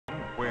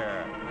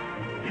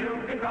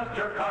trust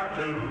your car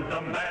to the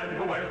man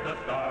who wears the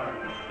star,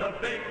 the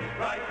big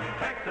bright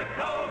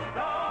Texaco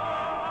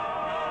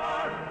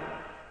star.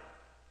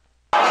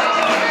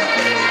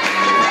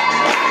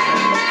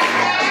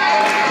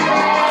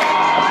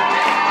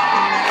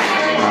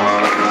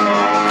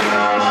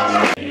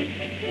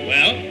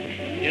 Well,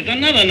 here's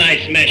another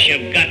nice mess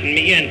you've gotten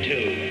me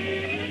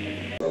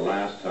into. The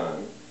last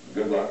time,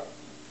 good luck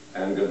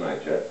and good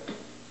night, Chet.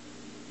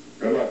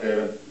 Good luck,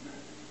 David.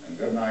 And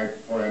good night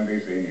for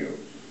NBC News.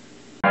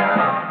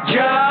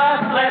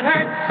 Just let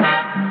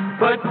her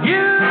put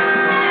you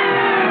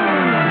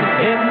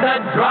in the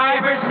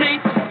driver's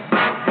seat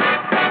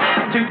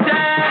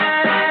today.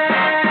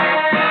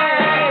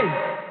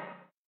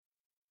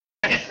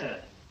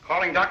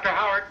 Calling Dr.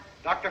 Howard.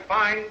 Dr.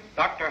 Fine.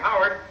 Dr.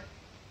 Howard.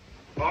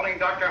 Calling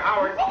Dr.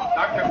 Howard.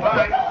 Dr.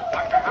 Fine.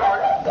 Dr.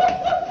 Howard.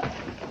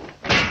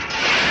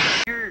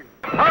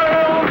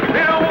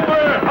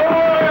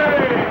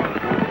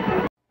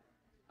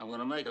 I'm going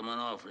to make him an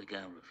offer he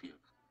can't refuse.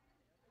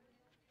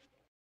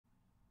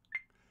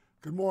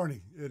 Good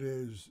morning. It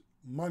is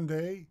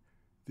Monday,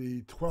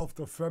 the 12th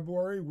of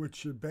February,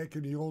 which back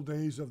in the old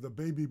days of the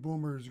baby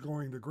boomers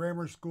going to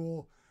grammar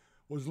school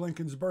was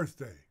Lincoln's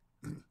birthday.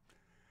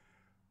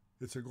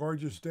 It's a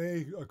gorgeous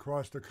day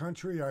across the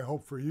country, I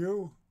hope for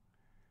you.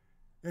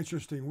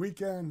 Interesting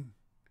weekend.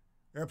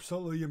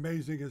 Absolutely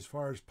amazing as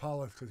far as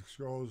politics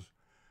goes,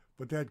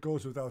 but that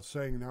goes without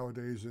saying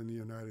nowadays in the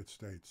United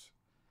States.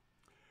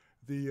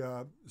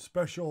 The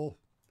special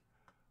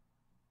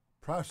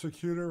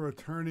prosecutor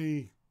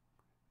attorney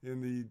in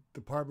the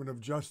Department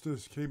of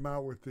Justice came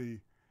out with the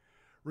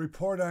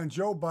report on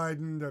Joe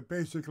Biden that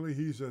basically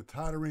he's a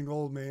tottering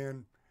old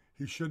man.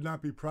 He should not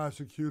be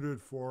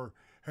prosecuted for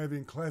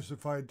having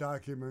classified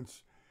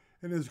documents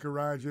in his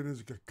garage, in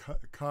his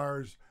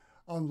cars,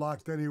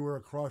 unlocked anywhere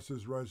across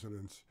his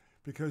residence,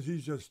 because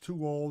he's just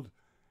too old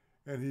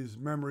and he's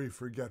memory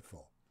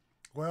forgetful.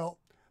 Well,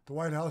 the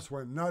White House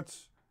went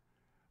nuts.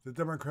 The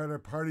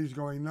Democratic Party's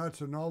going nuts,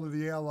 and all of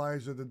the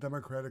allies of the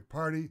Democratic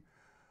Party,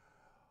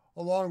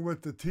 along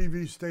with the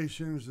TV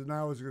stations, that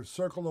now is going to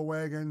circle the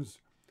wagons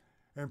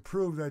and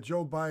prove that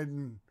Joe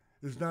Biden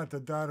is not the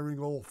doddering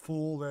old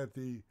fool that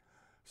the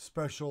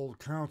special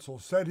counsel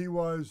said he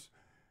was.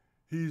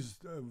 He's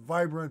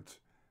vibrant,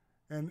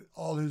 and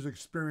all his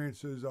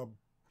experiences, a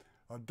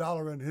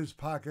dollar in his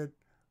pocket,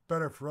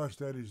 better for us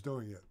that he's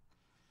doing it.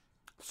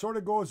 Sort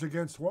of goes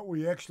against what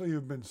we actually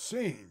have been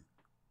seeing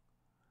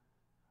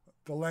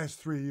the last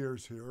 3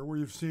 years here, where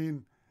you've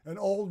seen an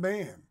old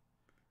man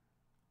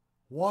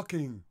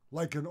walking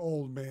like an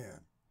old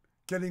man,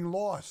 getting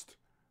lost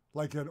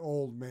like an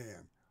old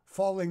man,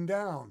 falling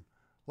down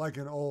like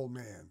an old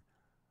man,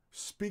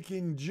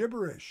 speaking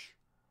gibberish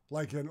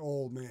like an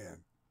old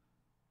man.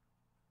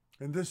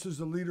 And this is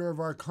the leader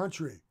of our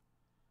country,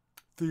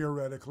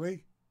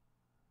 theoretically,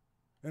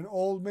 an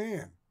old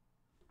man.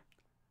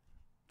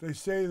 They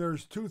say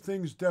there's two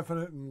things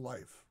definite in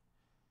life: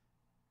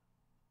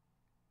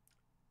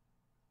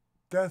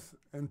 death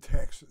and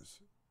taxes.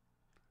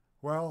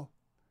 Well,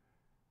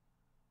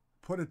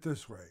 put it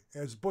this way.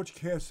 As Butch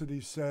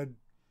Cassidy said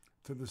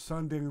to the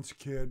Sundance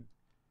Kid,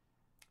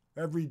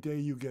 every day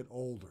you get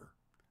older.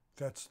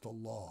 That's the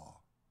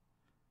law.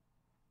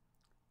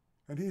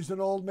 And he's an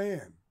old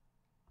man.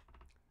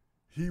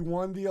 He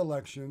won the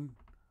election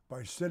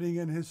by sitting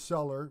in his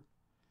cellar,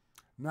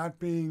 not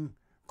being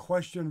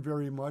questioned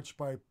very much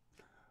by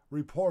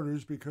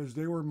reporters because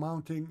they were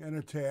mounting an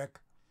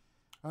attack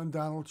on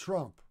Donald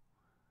Trump.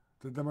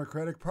 The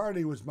Democratic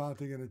Party was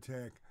mounting an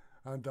attack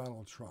on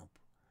Donald Trump.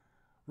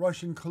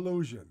 Russian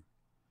collusion,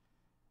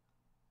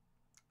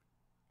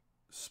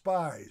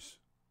 spies,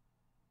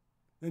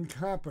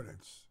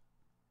 incompetence,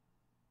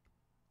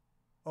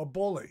 a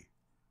bully.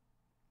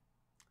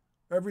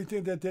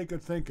 Everything that they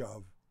could think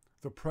of,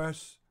 the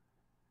press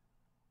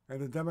and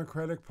the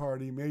Democratic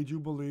Party made you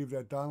believe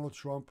that Donald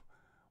Trump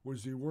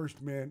was the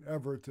worst man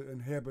ever to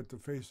inhabit the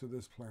face of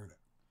this planet.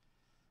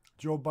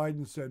 Joe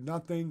Biden said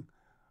nothing.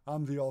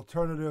 I'm the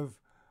alternative.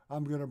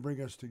 I'm going to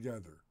bring us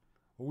together.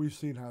 Well, we've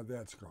seen how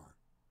that's gone.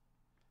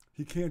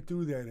 He can't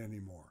do that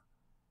anymore.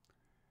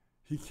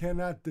 He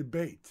cannot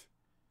debate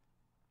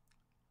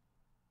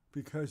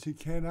because he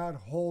cannot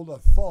hold a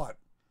thought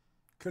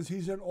because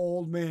he's an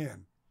old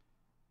man.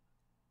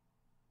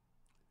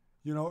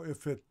 You know,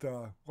 if it,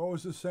 what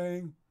was the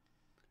saying?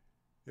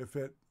 If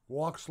it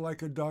walks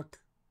like a duck,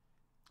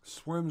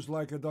 swims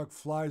like a duck,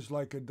 flies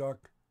like a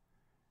duck,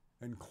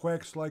 and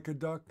quacks like a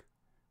duck,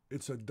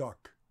 it's a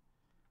duck.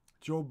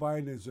 Joe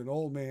Biden is an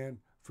old man,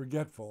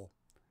 forgetful.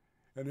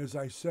 And as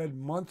I said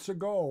months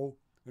ago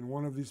in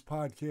one of these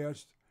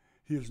podcasts,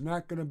 he is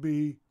not going to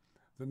be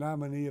the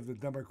nominee of the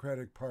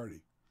Democratic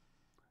Party.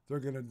 They're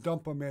going to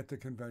dump him at the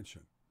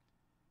convention.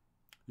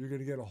 You're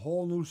going to get a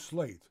whole new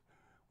slate,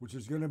 which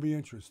is going to be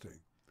interesting.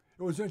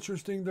 It was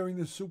interesting during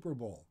the Super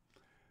Bowl.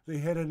 They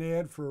had an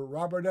ad for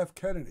Robert F.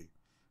 Kennedy.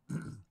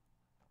 And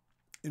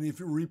if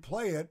you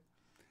replay it,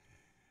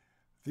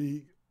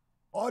 the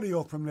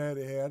audio from that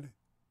ad,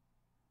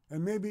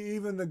 and maybe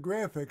even the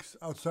graphics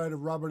outside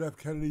of Robert F.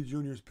 Kennedy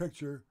Jr.'s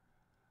picture,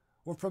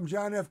 were from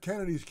John F.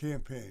 Kennedy's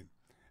campaign.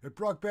 It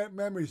brought back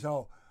memories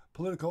how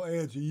political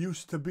ads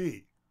used to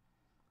be.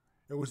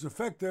 It was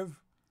effective.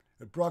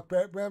 It brought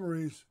back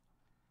memories.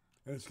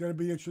 And it's going to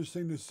be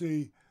interesting to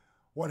see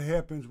what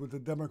happens with the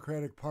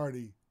Democratic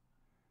Party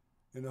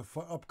in the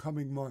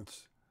upcoming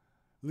months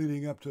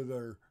leading up to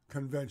their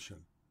convention.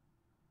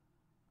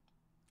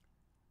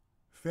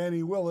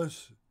 Fani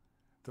Willis,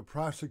 the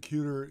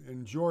prosecutor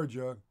in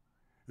Georgia,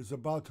 is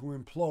about to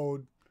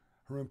implode.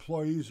 Her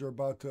employees are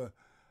about to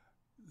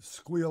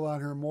squeal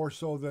on her more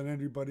so than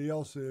anybody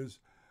else is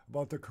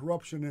about the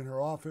corruption in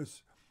her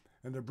office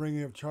and the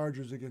bringing of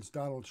charges against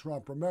Donald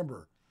Trump.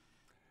 Remember,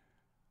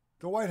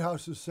 the White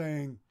House is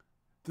saying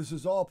this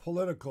is all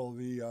political,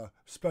 the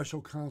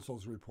special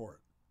counsel's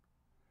report.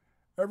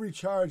 Every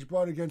charge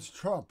brought against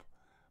Trump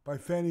by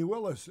Fani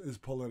Willis is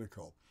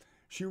political.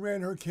 She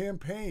ran her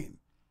campaign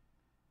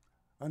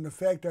on the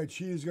fact that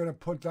she is going to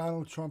put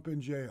Donald Trump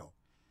in jail.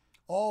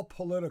 All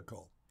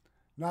political.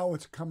 Now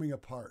it's coming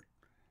apart.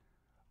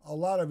 A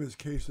lot of his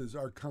cases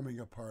are coming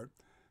apart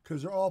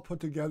because they're all put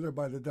together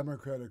by the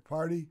Democratic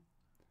Party,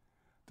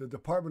 the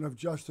Department of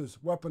Justice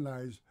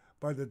weaponized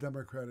by the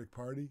Democratic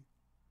Party,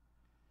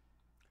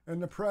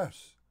 and the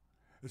press.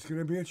 It's going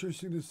to be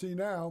interesting to see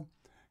now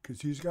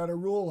because he's got a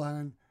rule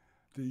on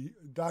the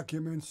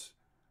documents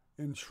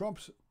in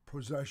Trump's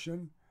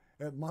possession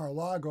at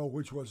Mar-a-Lago,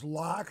 which was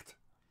locked,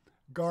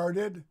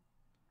 guarded,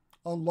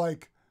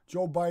 unlike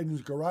Joe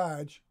Biden's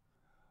garage.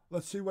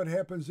 Let's see what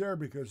happens there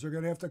because they're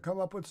going to have to come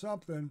up with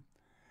something.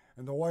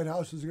 And the White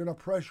House is going to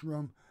pressure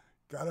him.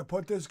 Got to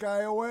put this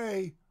guy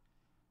away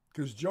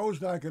because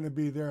Joe's not going to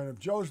be there. And if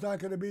Joe's not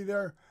going to be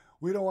there,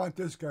 we don't want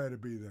this guy to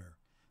be there.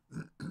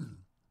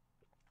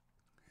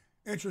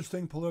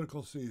 Interesting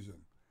political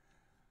season.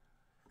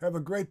 Have a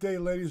great day,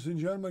 ladies and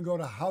gentlemen. Go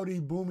to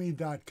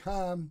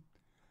howdyboomy.com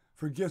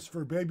for gifts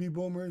for baby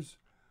boomers.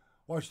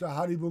 Watch the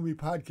Howdy Boomy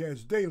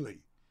podcast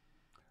daily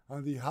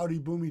on the Howdy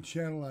Boomy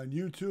channel on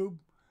YouTube.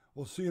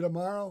 We'll see you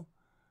tomorrow.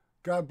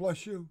 God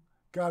bless you.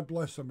 God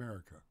bless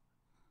America.